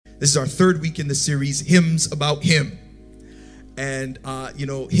This is our third week in the series, Hymns About Him. And,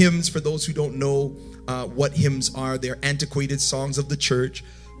 hymns, for those who don't know what hymns are, they're antiquated songs of the church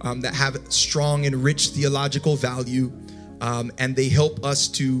that have strong and rich theological value. And they help us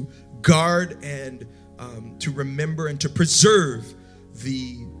to guard and to remember and to preserve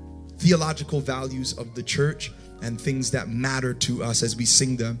the theological values of the church and things that matter to us as we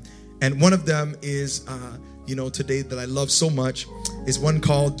sing them. And one of them is, today that I love so much is one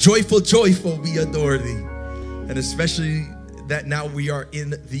called Joyful, Joyful, We Adore Thee. And especially that now we are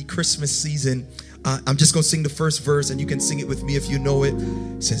in the Christmas season, I'm just going to sing the first verse and you can sing it with me if you know it.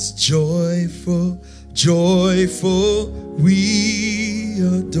 It says, joyful, joyful, we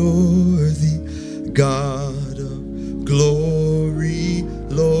adore thee, God of glory,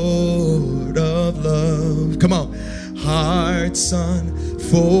 Lord of love. Come on. Hearts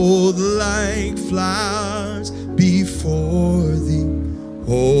unfold like flowers before thee,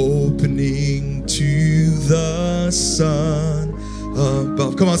 opening to the sun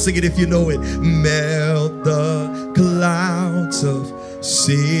above. Come on, sing it if you know it. Melt the clouds of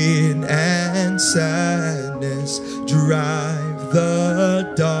sin and sadness, drive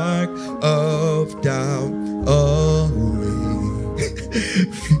the dark of doubt away.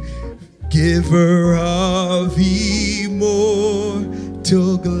 Giver of immortal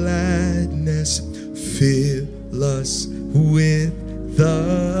gladness, fill us with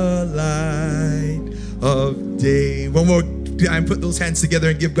the light of day. One more time, put those hands together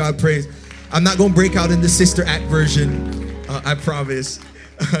and give God praise. I'm not going to break out in the Sister Act version, I promise.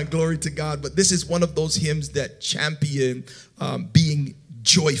 Glory to God. But this is one of those hymns that champion being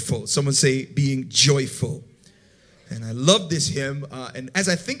joyful. Someone say, being joyful. And I love this hymn. And as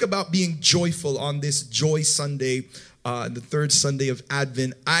I think about being joyful on this Joy Sunday, the third Sunday of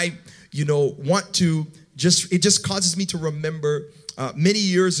Advent, I, want to it just causes me to remember many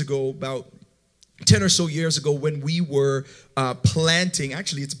years ago, about 10 or so years ago, when we were planting.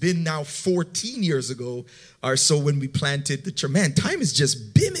 Actually, it's been now 14 years ago or so when we planted the church. Man, time is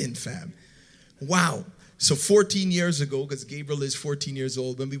just bimming, fam. Wow. So 14 years ago, because Gabriel is 14 years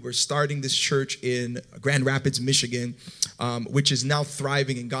old, when we were starting this church in Grand Rapids, Michigan, which is now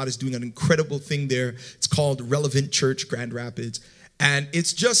thriving, and God is doing an incredible thing there. It's called Relevant Church Grand Rapids. And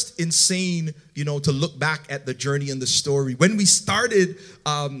it's just insane, to look back at the journey and the story. When we started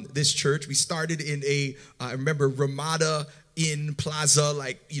this church, we started in I remember Ramada Inn Plaza,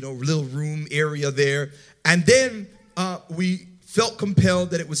 little room area there. And then we felt compelled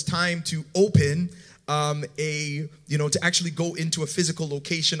that it was time to open to actually go into a physical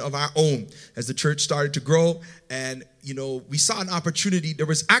location of our own as the church started to grow. And, we saw an opportunity. There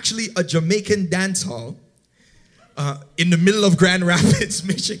was actually a Jamaican dance hall in the middle of Grand Rapids,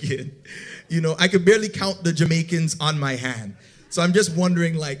 Michigan. I could barely count the Jamaicans on my hand. So I'm just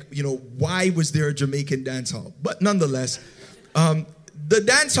wondering, why was there a Jamaican dance hall? But nonetheless, the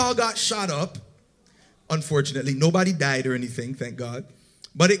dance hall got shot up. Unfortunately, nobody died or anything, thank God.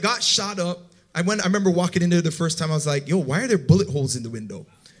 But it got shot up. I remember walking in there the first time. I was like, yo, why are there bullet holes in the window?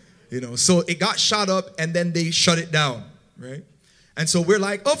 So it got shot up and then they shut it down, right? And so we're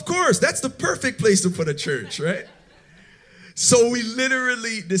like, of course, that's the perfect place to put a church, right? So we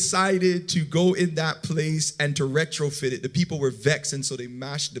literally decided to go in that place and to retrofit it. The people were vexed, and so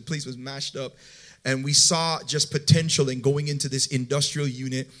the place was mashed up. And we saw just potential in going into this industrial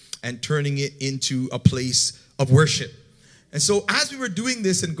unit and turning it into a place of worship. And so as we were doing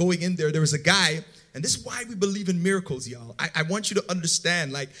this and going in there was a guy, and this is why we believe in miracles, y'all. I want you to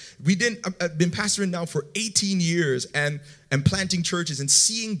understand, I've been pastoring now for 18 years and planting churches and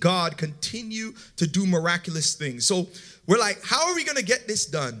seeing God continue to do miraculous things. So we're like, how are we going to get this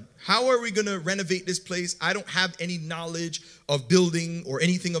done? How are we going to renovate this place? I don't have any knowledge of building or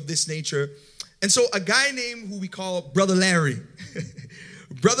anything of this nature. And so a guy named who we call Brother Larry,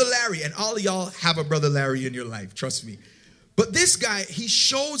 Brother Larry, and all of y'all have a Brother Larry in your life, trust me. But this guy, he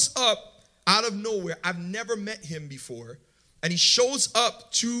shows up out of nowhere. I've never met him before. And he shows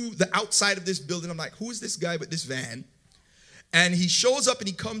up to the outside of this building. I'm like, who is this guy with this van? And he shows up and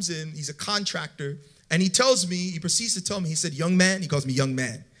he comes in. He's a contractor. And he proceeds to tell me, he said, young man. He calls me young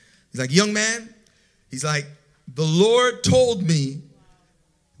man. He's like, young man. He's like, the Lord told me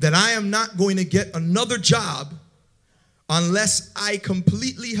that I am not going to get another job unless I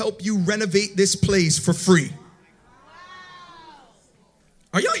completely help you renovate this place for free.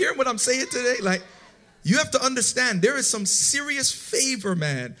 Are y'all hearing what I'm saying today? You have to understand, there is some serious favor,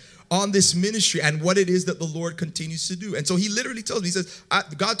 man, on this ministry and what it is that the Lord continues to do. And so he literally tells me, he says,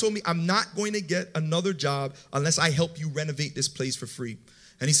 God told me I'm not going to get another job unless I help you renovate this place for free.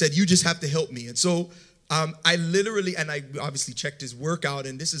 And he said, you just have to help me. And so I literally, and I obviously checked his workout,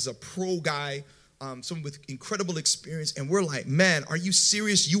 and this is a pro guy, someone with incredible experience. And we're like, man, are you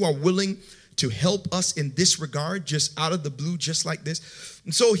serious? You are willing to help us in this regard, just out of the blue, just like this?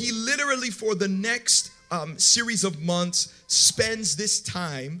 And so he literally, for the next series of months, spends this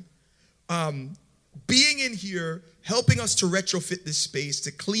time being in here, helping us to retrofit this space,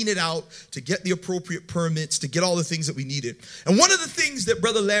 to clean it out, to get the appropriate permits, to get all the things that we needed. And one of the things that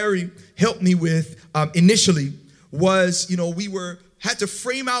Brother Larry helped me with initially was, we had to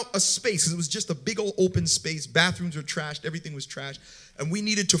frame out a space, because it was just a big old open space. Bathrooms were trashed, everything was trashed, and we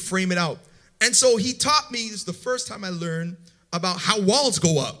needed to frame it out. And so he taught me, this is the first time I learned about how walls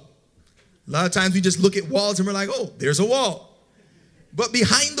go up. A lot of times we just look at walls and we're like, oh, there's a wall. But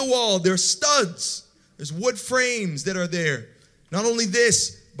behind the wall, there's studs. There's wood frames that are there. Not only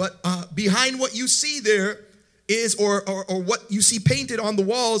this, but behind what you see there is, or what you see painted on the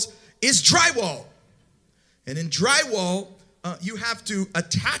walls, is drywall. And in drywall, you have to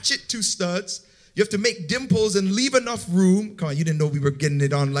attach it to studs. You have to make dimples and leave enough room. Come on, you didn't know we were getting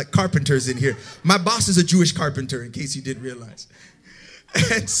it on like carpenters in here. My boss is a Jewish carpenter, in case you didn't realize.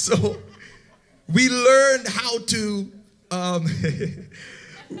 And so we learned how to allow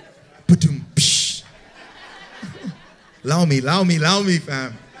me,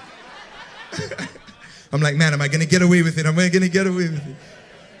 fam. I'm like, man, am I going to get away with it? Am I going to get away with it?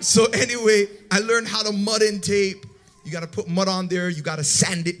 So anyway, I learned how to mud and tape. You got to put mud on there. You got to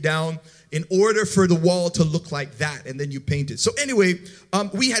sand it down in order for the wall to look like that. And then you paint it. So anyway,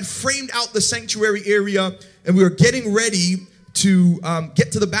 we had framed out the sanctuary area, and we were getting ready to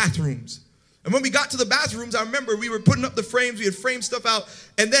get to the bathrooms. And when we got to the bathrooms, I remember we were putting up the frames. We had framed stuff out.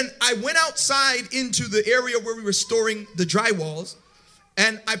 And then I went outside into the area where we were storing the drywalls.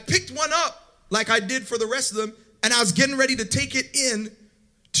 And I picked one up like I did for the rest of them. And I was getting ready to take it in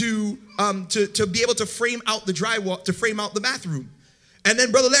to be able to frame out the drywall, to frame out the bathroom. And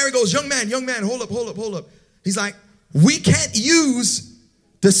then Brother Larry goes, young man, hold up. He's like, we can't use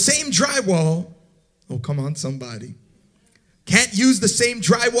the same drywall. Oh, come on, somebody. Can't use the same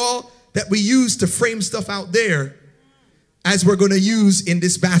drywall that we use to frame stuff out there as we're going to use in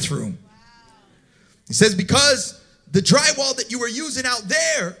this bathroom. He says, because the drywall that you were using out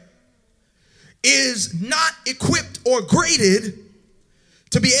there is not equipped or graded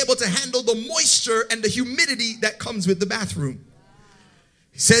to be able to handle the moisture and the humidity that comes with the bathroom.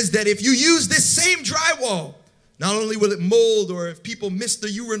 He says that if you use this same drywall, not only will it mold, or if people miss the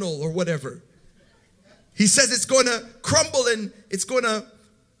urinal or whatever, he says it's going to crumble and it's not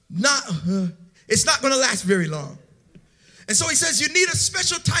going to last very long. And so he says you need a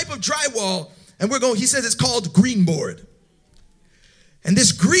special type of drywall, and he says it's called green board. And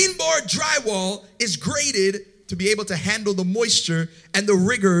this green board drywall is graded to be able to handle the moisture and the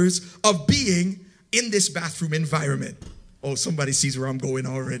rigors of being in this bathroom environment. Oh, somebody sees where I'm going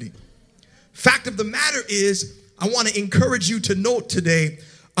already. Fact of the matter is, I want to encourage you to note today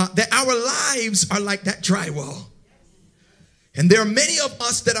that our lives are like that drywall. And there are many of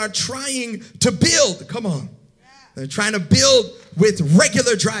us that are trying to build. Come on. They're trying to build with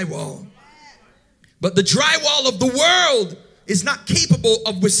regular drywall. But the drywall of the world is not capable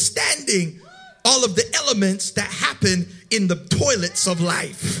of withstanding all of the elements that happen in the toilets of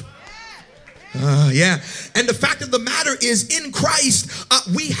life. And the fact of the matter is, in Christ,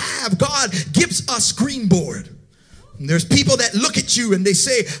 God gives us green board. There's people that look at you and they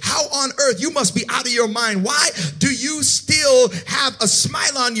say, how on earth, you must be out of your mind. Why do you still have a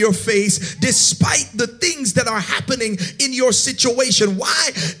smile on your face despite the things that are happening in your situation? Why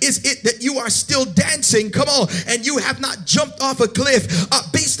is it that you are still dancing? Come on. And you have not jumped off a cliff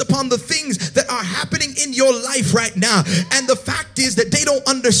based upon the things that are happening in your life right now. And the fact is that they don't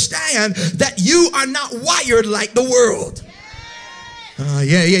understand that you are not wired like the world.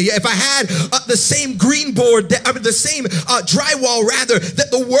 If I had the same green board, the same drywall rather, that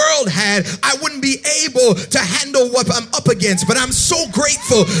the world had, I wouldn't be able to handle what I'm up against. But I'm so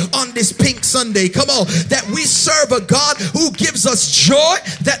grateful on this Pink Sunday, come on, that we serve a God who gives us joy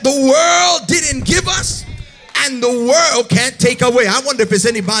that the world didn't give us and the world can't take away. I wonder if there's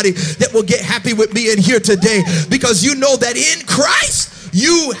anybody that will get happy with me in here today, because you know that in Christ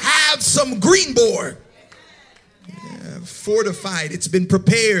you have some green board. Fortified. It's been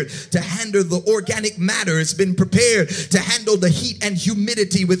prepared to handle the organic matter. It's been prepared to handle the heat and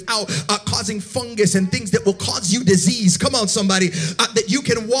humidity without causing fungus and things that will cause you disease. Come on, somebody. That you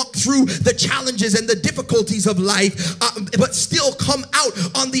can walk through the challenges and the difficulties of life, but still come out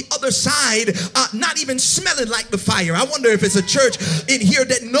on the other side, not even smelling like the fire. I wonder if it's a church in here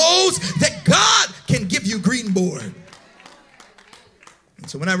that knows that God can give you green board. And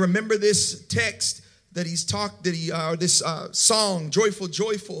so when I remember this text, this song, joyful,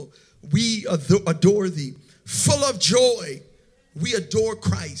 joyful, we adore thee. Full of joy, we adore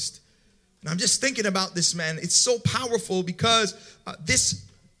Christ. And I'm just thinking about this, man. It's so powerful because this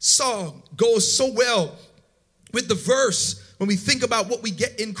song goes so well with the verse when we think about what we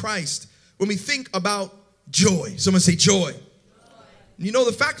get in Christ. When we think about joy. Someone say joy. You know,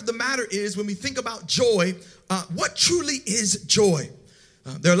 the fact of the matter is, when we think about joy, what truly is joy?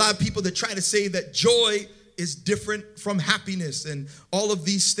 There are a lot of people that try to say that joy is different from happiness and all of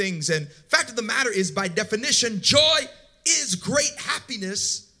these things. And fact of the matter is, by definition, joy is great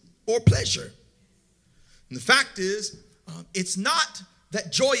happiness or pleasure. And the fact is, it's not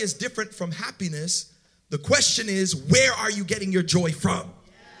that joy is different from happiness. The question is, where are you getting your joy from?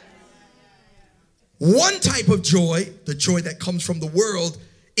 One type of joy, the joy that comes from the world,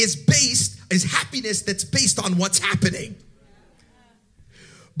 is happiness that's based on what's happening.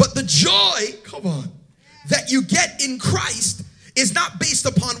 But the joy, come on, that you get in Christ is not based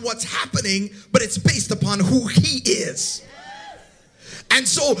upon what's happening, but it's based upon who he is. And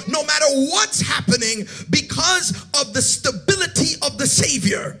so no matter what's happening, because of the stability of the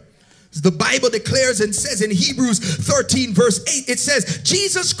Savior, the Bible declares and says in Hebrews 13 verse 8, it says,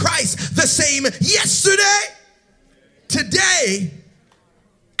 Jesus Christ the same yesterday, today,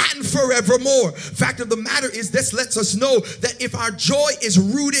 and forevermore. Fact of the matter is, this lets us know that if our joy is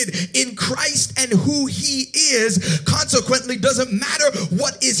rooted in Christ and who he is, consequently doesn't matter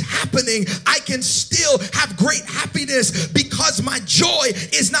what is happening, I can still have great happiness because my joy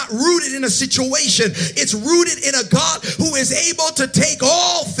is not rooted in a situation. It's rooted in a God who is able to take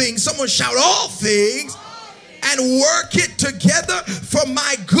all things, someone shout all things, and work it together for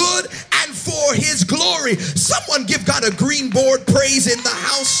my good and for his glory. Someone give God a green board praise in the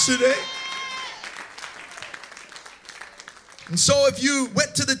house today. And so if you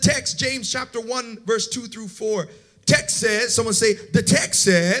went to the text, James chapter 1, verse 2 through 4, text says, someone say, the text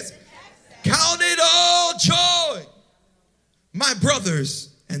says, count it all joy, my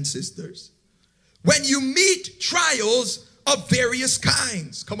brothers and sisters, when you meet trials of various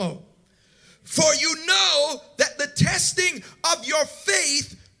kinds. Come on. For you know that the testing of your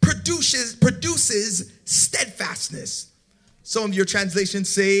faith produces steadfastness. Some of your translations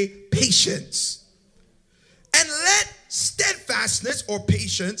say patience. And let steadfastness or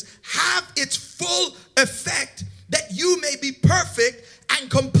patience have its full effect, that you may be perfect and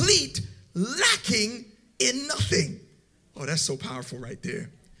complete, lacking in nothing. Oh, that's so powerful right there.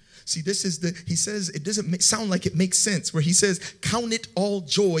 See, he says, it doesn't sound like it makes sense, where he says, count it all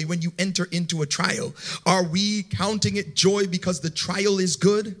joy when you enter into a trial. Are we counting it joy because the trial is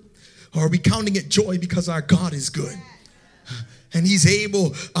good? Or are we counting it joy because our God is good? And he's able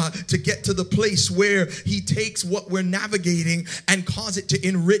to get to the place where he takes what we're navigating and cause it to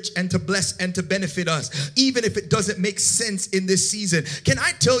enrich and to bless and to benefit us, even if it doesn't make sense in this season. Can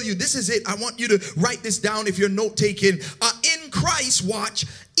I tell you, this is it. I want you to write this down if you're note taking. In Christ, watch,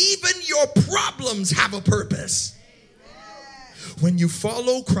 even your problems have a purpose. When you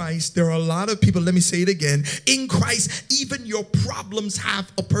follow Christ, there are a lot of people, let me say it again, in Christ, even your problems have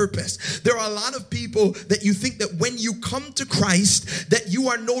a purpose. There are a lot of people that you think that when you come to Christ, that you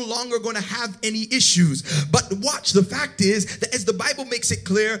are no longer going to have any issues. But watch, the fact is that as the Bible makes it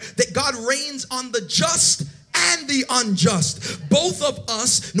clear, that God reigns on the just and the unjust. Both of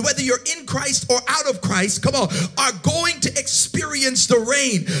us, whether you're in Christ or out of Christ, come on, are going to experience the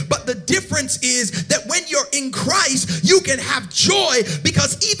rain. But the difference is that when you're in Christ, you can have joy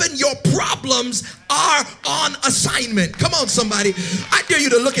because even your problems are on assignment. Come on, somebody. I dare you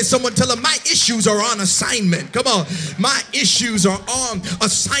to look at someone, tell them, my issues are on assignment. Come on. My issues are on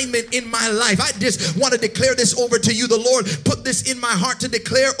assignment in my life. I just want to declare this over to you. The Lord put this in my heart to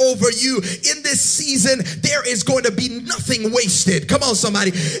declare over you. In this season, there is going to be nothing wasted. Come on,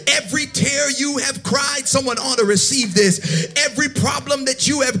 somebody. Every tear you have cried, someone ought to receive this. Every problem that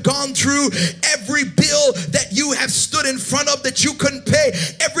you have gone through, every bill that you have stood in front of that you couldn't pay,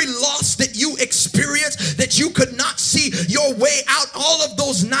 every loss that you experienced that you could not see your way out, all of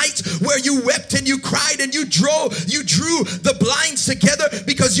those nights where you wept and you cried and you drew the blinds together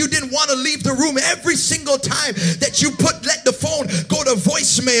because you didn't want to leave the room, every single time that you let the phone go to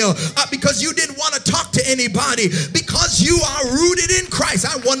voicemail because you didn't want to talk to anybody, because you are rooted in Christ.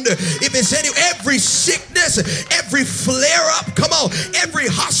 I wonder if it's every sickness, every flare up, come on, every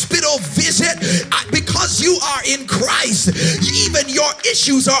hospital visit, because you are in Christ, even your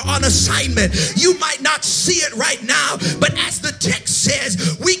issues are on assignment. You might not see it right now, but as the text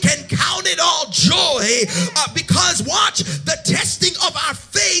says, we can count it all joy because watch, the testing of our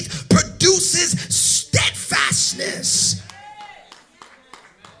faith produces steadfastness.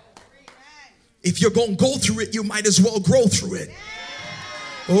 If you're going to go through it, you might as well grow through it.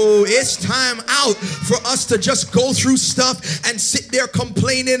 Oh, it's time out for us to just go through stuff and sit there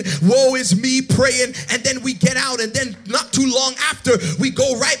complaining, woe is me, praying, and then we get out, and then not too long after, we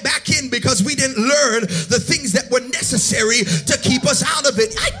go right back in because we didn't learn the things that were necessary to keep us out of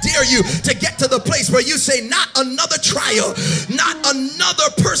it. I dare you to get to the place where you say, not another trial, not another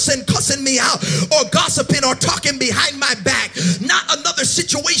person cussing me out or gossiping or talking behind my back, not another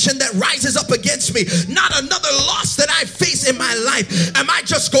situation that rises up against me, not another loss that I face in my life. Am I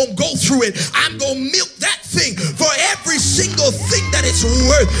just gonna go through it? I'm gonna milk that thing for every single thing that it's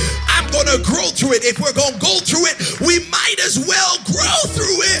worth. I'm gonna grow through it. If we're gonna go through it, we might as well grow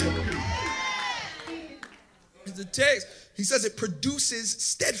through it. In the text, he says it produces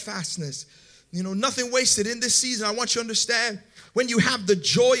steadfastness. You know, nothing wasted in this season. I want you to understand, when you have the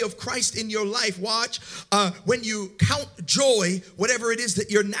joy of Christ in your life, watch, when you count joy, whatever it is that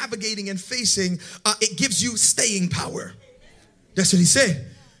you're navigating and facing, it gives you staying power. That's what he said.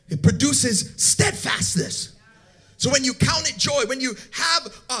 It produces steadfastness. So when you count it joy, when you have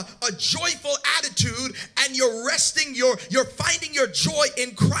a joyful attitude and you're resting, you're finding your joy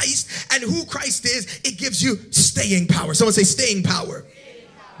in Christ and who Christ is, it gives you staying power. Someone say staying power.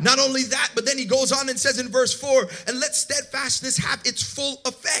 Not only that, but then he goes on and says in verse 4, and let steadfastness have its full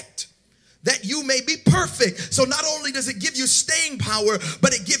effect, that you may be perfect. So not only does it give you staying power,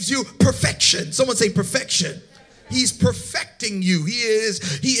 but it gives you perfection. Someone say perfection. He's perfecting you. He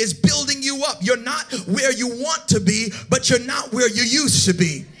is building you up. You're not where you want to be, but you're not where you used to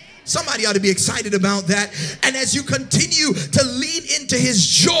be. Somebody ought to be excited about that. And as you continue to lean into his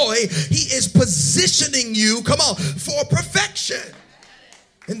joy, he is positioning you, come on, for perfection.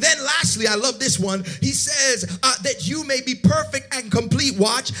 And then lastly, I love this one. He says that you may be perfect and complete,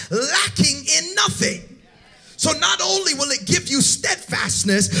 watch, lacking in nothing. So not only will it give you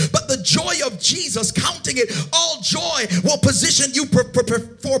steadfastness, but the joy of Jesus, counting it all joy, will position you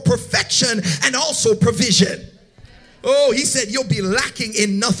for perfection and also provision. Oh, he said you'll be lacking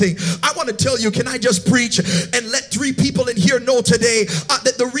in nothing. I want to tell you, can I just preach and let 3 people in here know today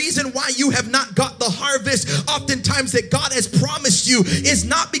that the reason why you have not got the harvest oftentimes that God has promised you is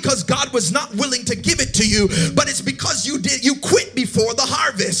not because God was not willing to give it to you, but it's because you quit before the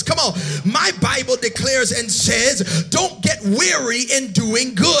harvest. Come on. My Bible declares and says, don't get weary in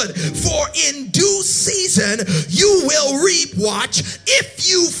doing good, for in due season you will reap, watch, if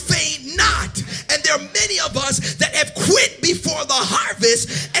you faint not. And there are many of us that have quit before the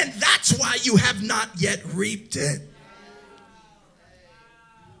harvest, and that's why you have not yet reaped it.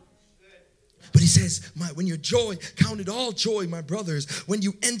 But he says, when your joy, count it all joy, my brothers, when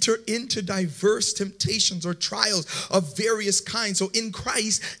you enter into diverse temptations or trials of various kinds. So in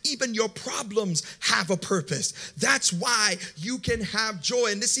Christ, even your problems have a purpose. That's why you can have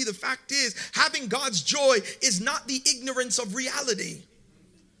joy. And see, the fact is, having God's joy is not the ignorance of reality.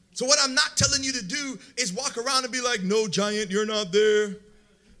 So what I'm not telling you to do is walk around and be like, no, giant, you're not there.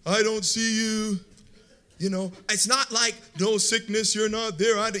 I don't see you. You know, it's not like, no, sickness, you're not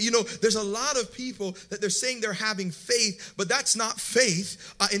there. There's a lot of people that they're saying they're having faith, but that's not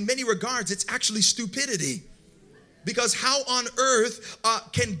faith. In many regards, it's actually stupidity. Because how on earth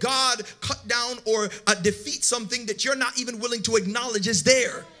can God cut down or defeat something that you're not even willing to acknowledge is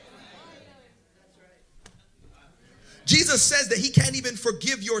there? Jesus says that he can't even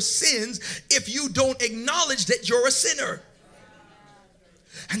forgive your sins if you don't acknowledge that you're a sinner.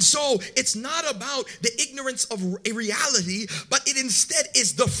 And so it's not about the ignorance of a reality, but it instead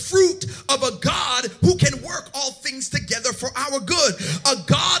is the fruit of a God who can work all things together for our good. A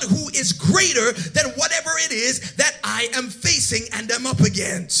God who is greater than whatever it is that I am facing and am up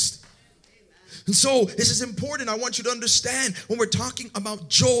against. And so this is important. I want you to understand when we're talking about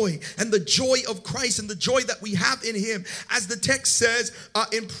joy and the joy of Christ and the joy that we have in him. As the text says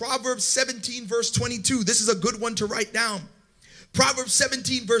in Proverbs 17 verse 22, this is a good one to write down. Proverbs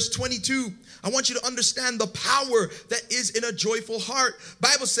 17 verse 22. I want you to understand the power that is in a joyful heart.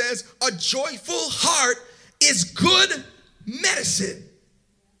 Bible says a joyful heart is good medicine,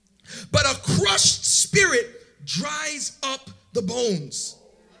 but a crushed spirit dries up the bones.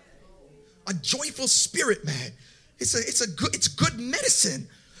 A joyful spirit, man, it's good medicine,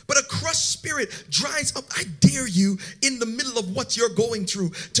 but a crushed spirit dries up. I dare you, in the middle of what you're going through,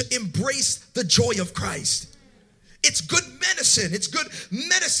 to embrace the joy of Christ. It's good medicine. It's good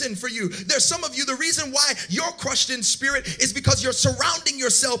medicine for you. There's some of you, the reason why you're crushed in spirit is because you're surrounding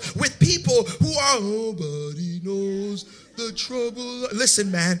yourself with people who are, nobody knows the trouble.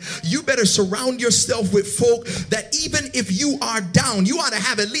 Listen, man, you better surround yourself with folk that even if you are down, you ought to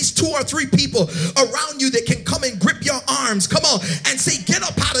have at least 2 or 3 people around you that can come and grip your arms. Come on, and say, get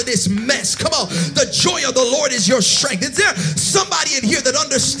up out of this mess. Come on, the joy of the Lord is your strength. Is there somebody in here that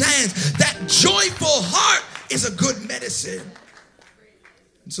understands that joyful heart is a good medicine?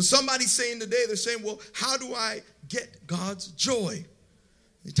 And so somebody's saying today, they're saying, well, how do I get God's joy?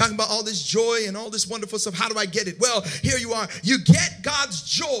 You're talking about all this joy and all this wonderful stuff. How do I get it? Well, here you are. You get God's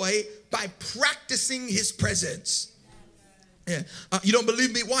joy by practicing his presence. Yeah. You don't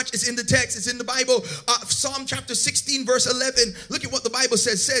believe me? Watch. It's in the text. It's in the Bible. Psalm chapter 16, verse 11. Look at what the Bible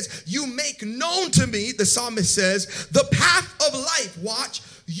says. It says, you make known to me, the psalmist says, the path of life. Watch.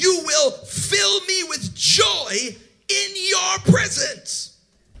 You will fill me with joy in your presence.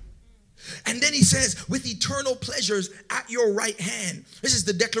 And then he says, with eternal pleasures at your right hand. This is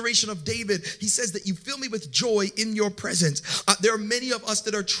the declaration of David. He says that you fill me with joy in your presence. There are many of us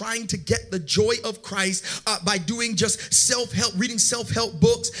that are trying to get the joy of Christ by doing just self-help, reading self-help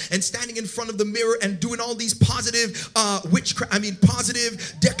books and standing in front of the mirror and doing all these positive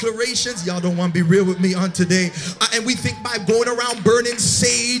positive declarations. Y'all don't want to be real with me on today. And we think by going around burning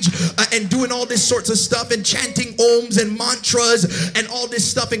sage and doing all this sorts of stuff and chanting ohms and mantras and all this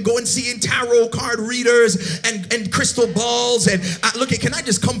stuff and going seeing tarot card readers and crystal balls and can I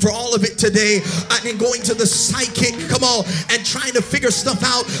just come for all of it today? And going to the psychic, come on, and trying to figure stuff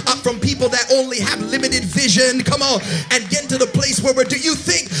out from people that only have limited vision, come on, and get to the place where do you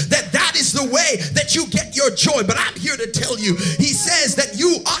think that that is the way that you get your joy? But I'm here to tell you, he says that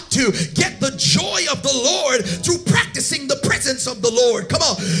you ought to get the joy of the Lord through practicing the presence of the Lord. Come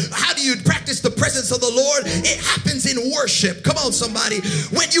on, how do you practice the presence of the Lord? It happens in worship. Come on, somebody.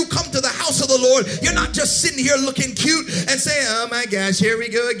 When you come to the house of the Lord, you're not just sitting here looking cute and saying, oh my gosh, here we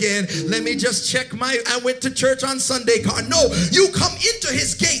go again. Let me just check I went to church on Sunday card. No, you come into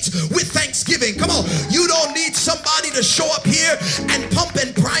his gates with thanksgiving. Come on. You don't need somebody to show up here and pump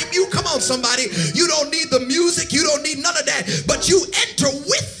and prime you. Come on, somebody. You don't need the music. You don't need none of that. But you enter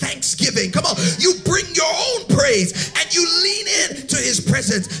with thanksgiving. Come on. You bring your own praise and you lean into his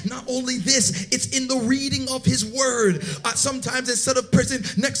presence. Not only this, it's in the reading of his word. Sometimes instead of pressing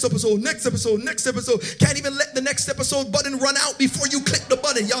next episode, can't even let the next episode button run out before you click the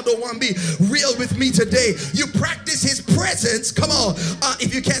button. Y'all don't want to be real with me today. You practice his presence. Come on.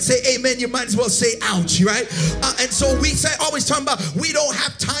 If you can't say amen, you might as well say ouch, right? And so we always talking about we don't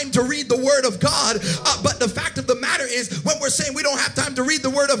have time to read the word of God. But the fact of the matter is, when we're saying we don't have time to read the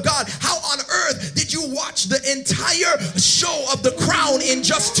word of God, how on earth did you watch the entire show of The Crown in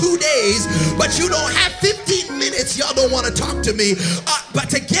just 2 days, but you don't have 15 minutes? Y'all don't want to talk to me. But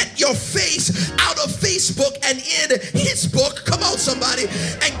to get your face out of Facebook and in his book, come on, somebody,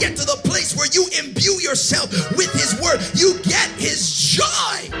 and get to the place where you imbue yourself with his word. You get his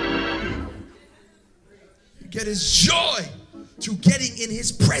joy. You get his joy through getting in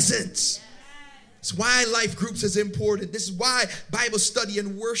his presence. It's why life groups is important. This is why Bible study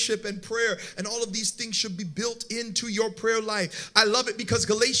and worship and prayer and all of these things should be built into your prayer life. I love it because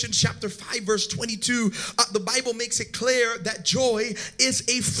Galatians chapter 5 verse 22, the Bible makes it clear that joy is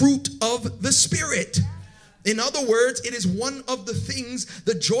a fruit of the Spirit. In other words, it is one of the things,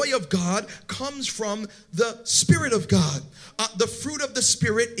 the joy of God comes from the Spirit of God. The fruit of the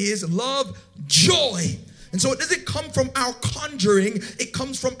Spirit is love, joy. And so it doesn't come from our conjuring, it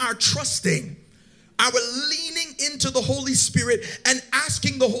comes from our trusting. Our leaning into the Holy Spirit and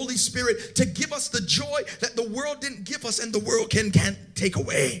asking the Holy Spirit to give us the joy that the world didn't give us and the world can't take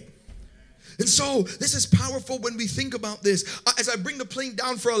away. And so this is powerful when we think about this. As I bring the plane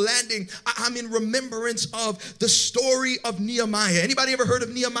down for a landing, I'm in remembrance of the story of Nehemiah. Anybody ever heard of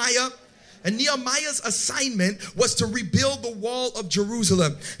Nehemiah? And Nehemiah's assignment was to rebuild the wall of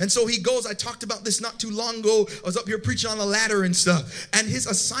Jerusalem. And so he goes, I talked about this not too long ago. I was up here preaching on a ladder and stuff. And his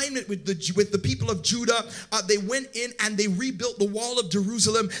assignment with the people of Judah, they went in and they rebuilt the wall of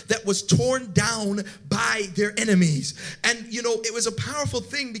Jerusalem that was torn down by their enemies. And, you know, it was a powerful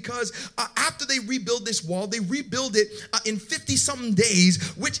thing because after they rebuild this wall, they rebuild it in 50-something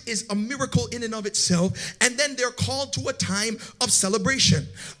days, which is a miracle in and of itself. And then they're called to a time of celebration.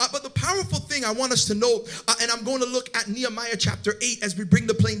 But the powerful thing I want us to know, and I'm going to look at Nehemiah chapter 8 as we bring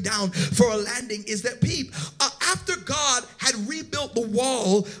the plane down for a landing, is that after God had rebuilt the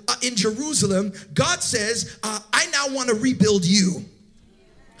wall in Jerusalem, God says, I now want to rebuild you.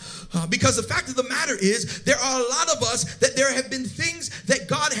 Because the fact of the matter is, there are a lot of us that there have been things that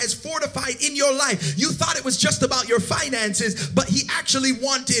God has fortified in your life. You thought it was just about your finances, but he actually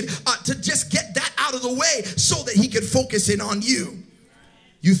wanted to just get that out of the way so that he could focus in on you.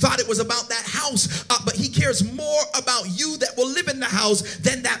 You thought it was about that house, but he cares more about you that will live in the house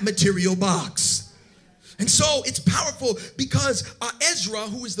than that material box. And so it's powerful because Ezra,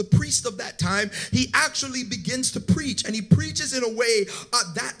 who is the priest of that time, he actually begins to preach, and he preaches in a way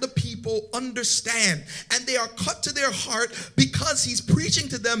that the people understand, and they are cut to their heart because he's preaching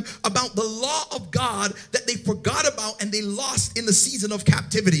to them about the law of God that they forgot about and they lost in the season of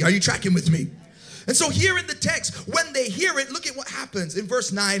captivity. Are you tracking with me? And so here in the text, when they hear it, look at what happens in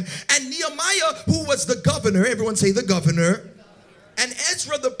verse 9. And Nehemiah, who was the governor, everyone say the governor, and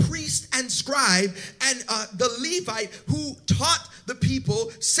Ezra the priest and scribe, and the Levite who taught the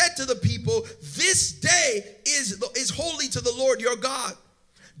people, said to the people, this day is holy to the Lord your God.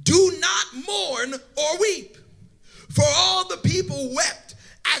 Do not mourn or weep. For all the people wept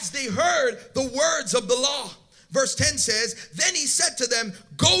as they heard the words of the law. Verse 10 says, then he said to them,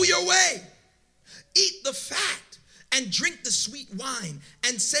 go your way, eat the fat, and drink the sweet wine,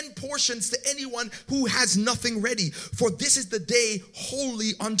 and send portions to anyone who has nothing ready. For this is the day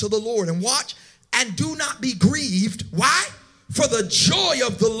holy unto the Lord. And watch, and do not be grieved. Why? For the joy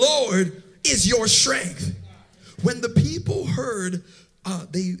of the Lord is your strength. When the people heard,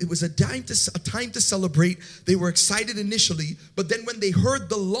 it was a time to celebrate. They were excited initially, but then when they heard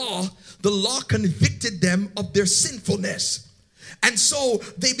the law convicted them of their sinfulness. And so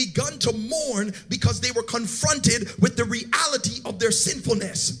they begun to mourn because they were confronted with the reality of their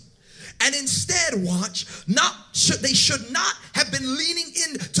sinfulness. And instead, watch, they should not have been leaning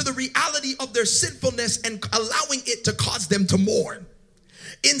into the reality of their sinfulness and allowing it to cause them to mourn.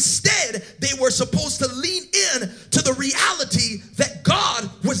 Instead, they were supposed to lean in to the reality that God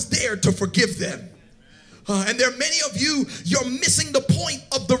was there to forgive them. And there are many of you, you're missing the point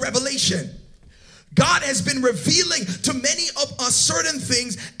of the revelation. God has been revealing to many of us certain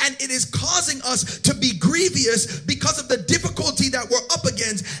things, and it is causing us to be grievous because of the difficulty that we're up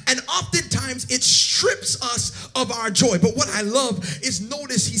against, and oftentimes it strips us of our joy. But what I love is,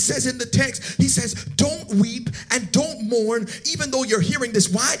 notice he says in the text, he says, don't weep and don't mourn, even though you're hearing this.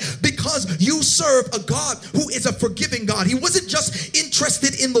 Why? Because you serve a God who is a forgiving God. He wasn't just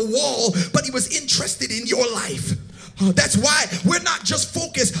interested in the wall, but he was interested in your life. That's why we're not just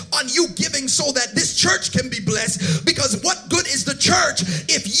focused on you giving so that this church can be blessed, because what good is the church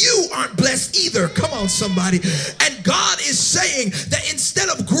if you aren't blessed either? Come on, somebody. And God is saying that instead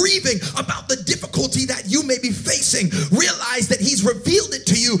of grieving about the difficulty that you may be facing, realize that he's revealed it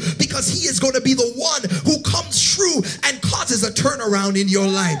to you because he is going to be the one who comes through and causes a turnaround in your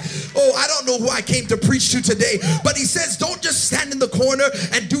life. Oh, I don't know who I came to preach to today, but he says don't just stand in the corner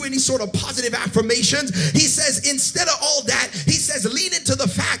and do any sort of positive affirmations. He says instead of all that, he says lean into the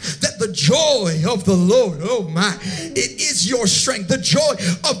fact that the joy of the Lord, oh my, it is your strength. The joy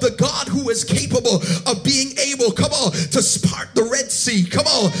of the God who is capable of being able, come on, to part the Red Sea. Come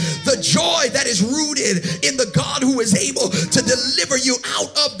on, the joy that is rooted in the God who is able to deliver you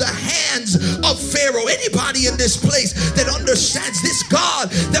out of the hands of Pharaoh. Anybody in this place that understands this God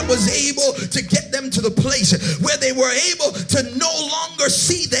that was able to get them to the place where they were able to no longer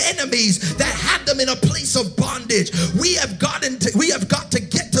see the enemies that had them in a place of bondage. We have got to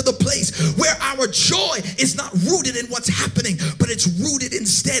get to the place where our joy is not rooted in what's happening, but it's rooted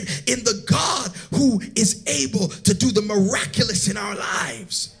instead in the God who is able to do the miraculous in our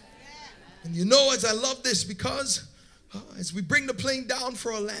lives. And you know, as I love this, because as we bring the plane down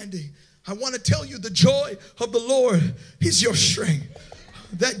for a landing, I want to tell you the joy of the Lord is your strength.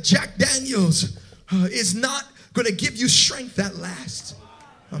 That Jack Daniels is not going to give you strength that lasts.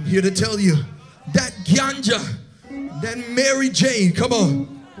 I'm here to tell you that ganja, that Mary Jane, come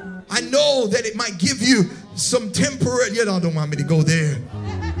on. I know that it might give you some temporary, you don't want me to go there,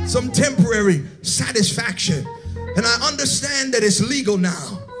 some temporary satisfaction. And I understand that it's legal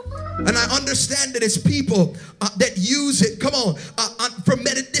now. And I understand that it's people that use it, come on, for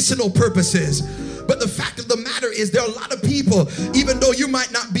medicinal purposes. But the fact of the matter is there are a lot of people, even though you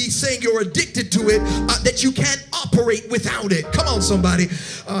might not be saying you're addicted to it, that you can't operate without it. Come on, somebody.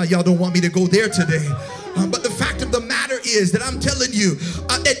 Y'all don't want me to go there today. But the fact of the matter is that I'm telling you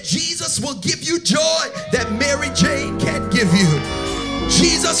that Jesus will give you joy that Mary Jane can't give you.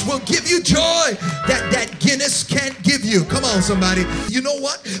 Jesus will give you joy that Guinness can't give you. Come on, somebody. You know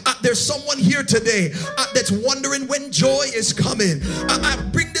what? There's someone here today that's wondering when joy is coming. I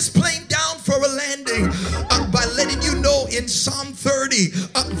bring this plane down for a landing by letting you know in Psalm 30,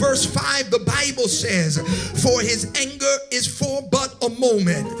 verse 5, the Bible says, for his anger is for but a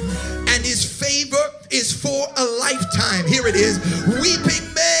moment, and his favor is for a lifetime. Here it is.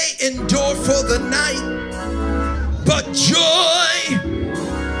 Weeping may endure for the night, but joy,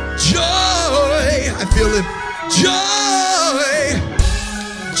 I feel it, joy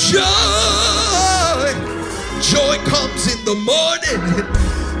the morning.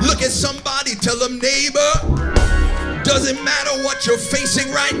 Look at somebody, tell them, neighbor, doesn't matter what you're facing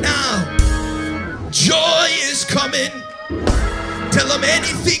right now, joy is coming. Tell them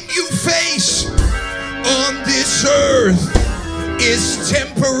anything you face on this earth is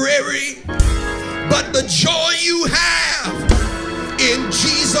temporary, but the joy you have in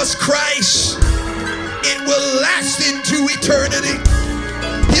Jesus Christ, it will last into eternity.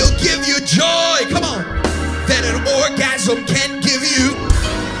 He'll give you joy, come on, that an orgasm can't give you.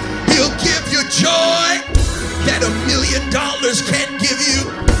 He'll give you joy that $1 million can't give you.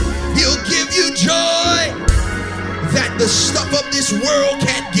 He'll give you joy that the stuff of this world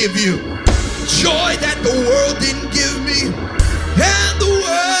can't give you. Joy that the world didn't give me, and the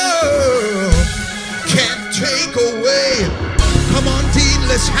world can't take away. Come on, Dean,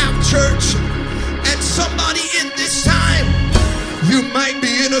 let's have church. And somebody in this time, you might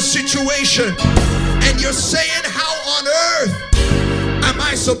be in a situation and you're saying, how on earth am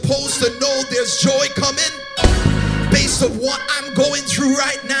I supposed to know there's joy coming based on what I'm going through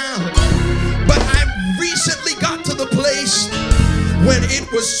right now? But I recently got to the place when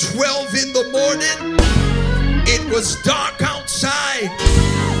it was 12 in the morning, it was dark outside,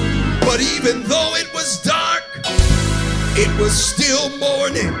 but even though it was dark, it was still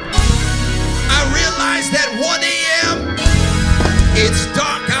morning. I realized that 1 a.m. it's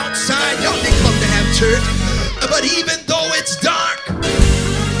dark outside. Y'all didn't come to have church, but even though it's dark,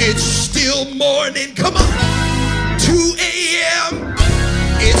 it's still morning. Come on. 2 a.m.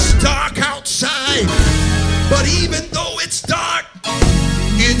 it's dark outside, but even though it's dark,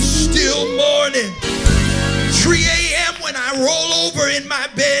 it's still morning. 3 a.m. when I roll over in my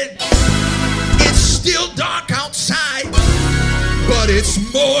bed, it's still dark outside, but it's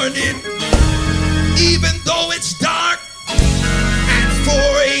morning. Even though it's dark at 4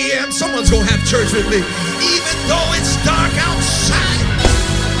 a.m., someone's gonna have church with me. Even though it's dark outside,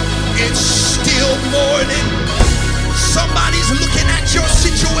 it's still morning. Somebody's looking at your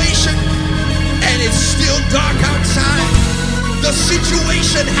situation and it's still dark outside. The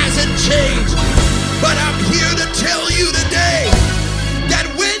situation hasn't changed, but I'm here to tell you today that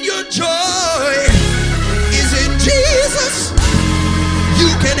when your joy is in Jesus, you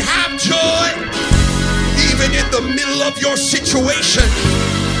can have joy even in the middle of your situation.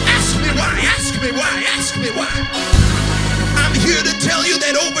 Ask me why, ask me why, ask me why. I'm here to tell you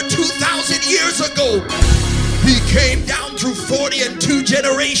that over 2,000 years ago, he came down through 40 and 2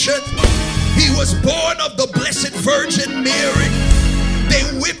 generations. He was born of the Blessed Virgin Mary. They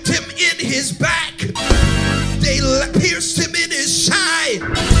whipped him in his back. They pierced him in his side.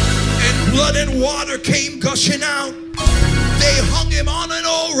 And blood and water came gushing out. They hung him on an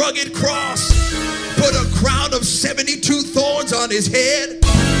old rugged cross. Put a crown of 72 thorns on his head.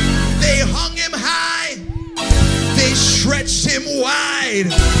 They hung him high. They stretched him wide.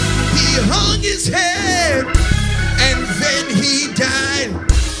 He hung his head and then he died.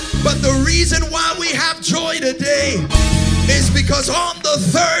 But the reason why we have joy today is because on the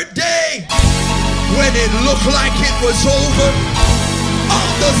 3rd day, when it looked like it was over, on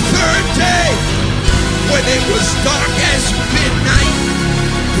the 3rd day, when it was dark as midnight,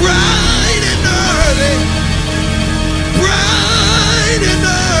 bright and early, bright and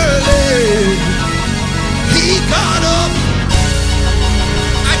early, he got up.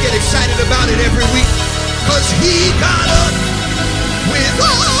 I get excited about it every week, because he got up with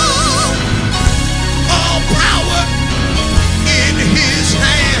all power in his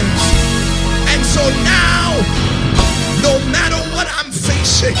hands. And so now, no matter what I'm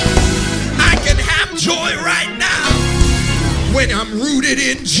facing, I can have joy right now when I'm rooted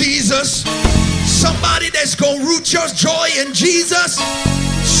in Jesus. Somebody that's gonna root your joy in Jesus,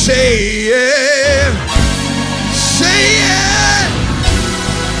 say yeah, say yeah,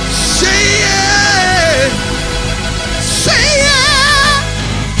 say yeah, say yeah.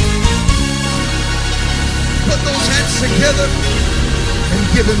 Put those hands together and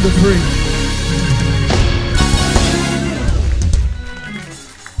give him the praise.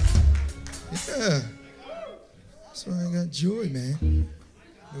 Yeah, that's why I got joy, man.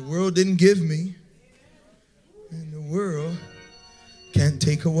 The world didn't give me, and the world can't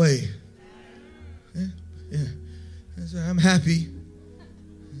take away. Yeah, yeah. That's why I'm happy.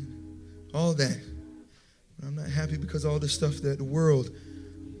 All that. But I'm not happy because all the stuff that the world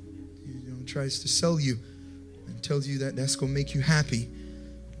tries to sell you and tells you that that's going to make you happy.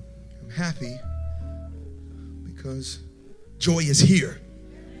 I'm happy because joy is here.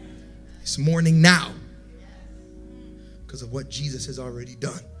 It's morning now because of what Jesus has already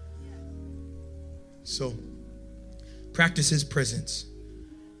done. So, practice his presence.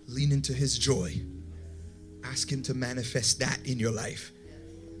 Lean into his joy. ask him to manifest that in your life.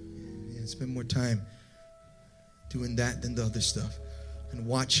 Yeah, spend more time doing that than the other stuff. And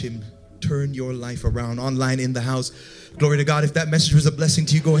watch him turn your life around. Online, in the house, glory to God. If that message was a blessing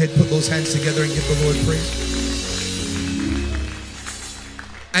to you, go ahead, put those hands together and give the Lord praise.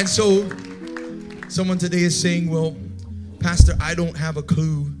 And so, someone today is saying, well, Pastor, I don't have a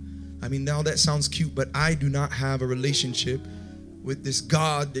clue. I mean, now that sounds cute, but I do not have a relationship with this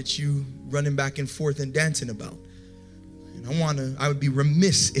God that you running back and forth and dancing about. And I would be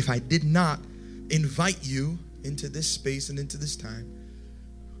remiss if I did not invite you into this space and into this time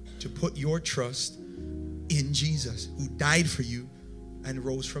to put your trust in Jesus, who died for you and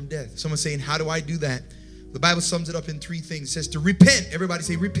rose from death. Someone saying, how do I do that? The Bible sums it up in 3 things. It says to repent. Everybody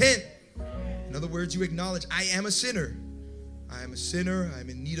say repent. In other words, you acknowledge, I am a sinner. I am a sinner. I'm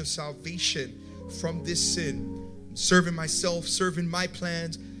in need of salvation from this sin. I'm serving myself, serving my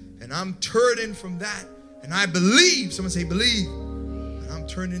plans, and I'm turning from that. And I believe, someone say believe, and I'm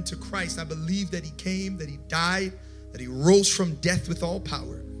turning to Christ. I believe that he came, that he died, that he rose from death with all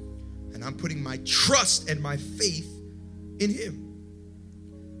power. And I'm putting my trust and my faith in him.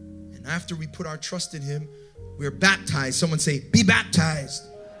 And after we put our trust in him, we're baptized. Someone say, be baptized.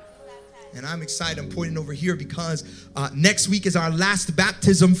 And I'm excited. I'm pointing over here because next week is our last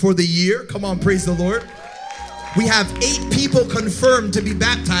baptism for the year. Come on, praise the Lord. We have 8 people confirmed to be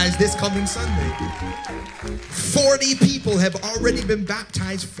baptized this coming Sunday. 40 people have already been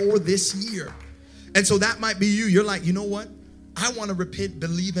baptized for this year. And so that might be you. You're like, you know what? I want to repent,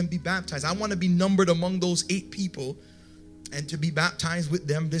 believe, and be baptized. I want to be numbered among those 8 people and to be baptized with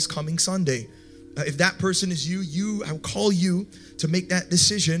them this coming Sunday. If that person is you, I will call you to make that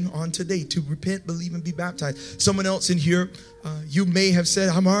decision on today, to repent, believe, and be baptized. Someone else in here, you may have said,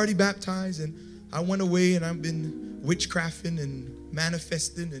 I'm already baptized, and I went away, and I've been witchcrafting and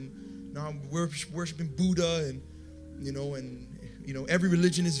manifesting, and now I'm worshiping Buddha, and every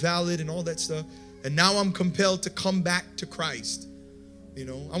religion is valid and all that stuff. And now I'm compelled to come back to Christ.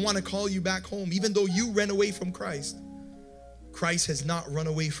 I want to call you back home. Even though you ran away from Christ, Christ has not run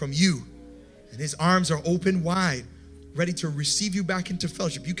away from you. And his arms are open wide, ready to receive you back into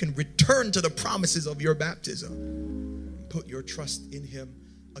fellowship. You can return to the promises of your baptism. Put your trust in him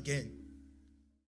again.